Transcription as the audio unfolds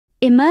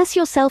Immerse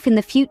yourself in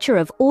the future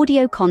of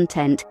audio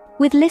content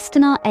with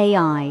Listnr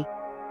AI.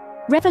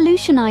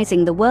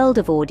 Revolutionizing the world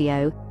of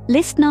audio,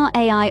 Listnr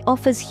AI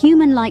offers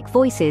human-like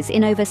voices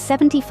in over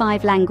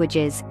 75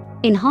 languages,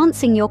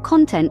 enhancing your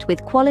content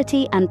with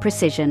quality and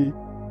precision.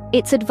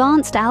 Its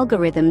advanced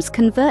algorithms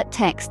convert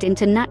text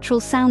into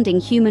natural-sounding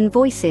human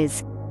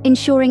voices,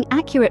 ensuring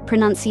accurate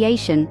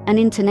pronunciation and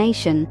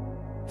intonation.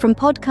 From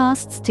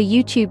podcasts to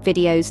YouTube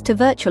videos to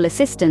virtual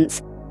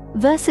assistants,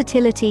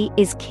 versatility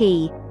is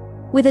key.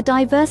 With a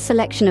diverse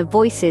selection of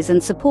voices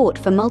and support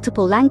for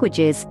multiple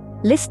languages,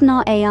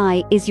 Listnr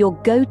AI is your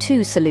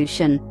go-to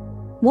solution.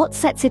 What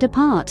sets it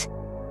apart?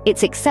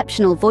 Its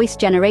exceptional voice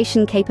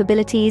generation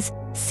capabilities,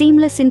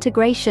 seamless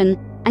integration,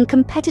 and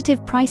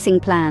competitive pricing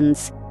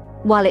plans.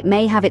 While it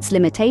may have its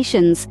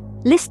limitations,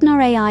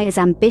 Listnr AI is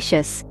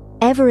ambitious,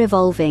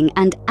 ever-evolving,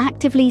 and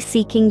actively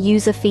seeking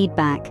user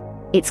feedback.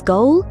 Its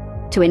goal?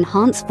 To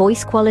enhance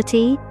voice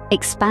quality,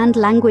 expand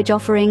language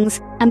offerings,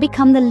 and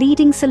become the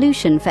leading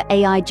solution for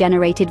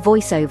AI-generated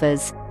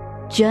voiceovers.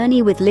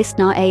 Journey with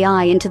Listnr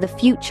AI into the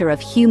future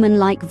of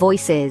human-like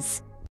voices.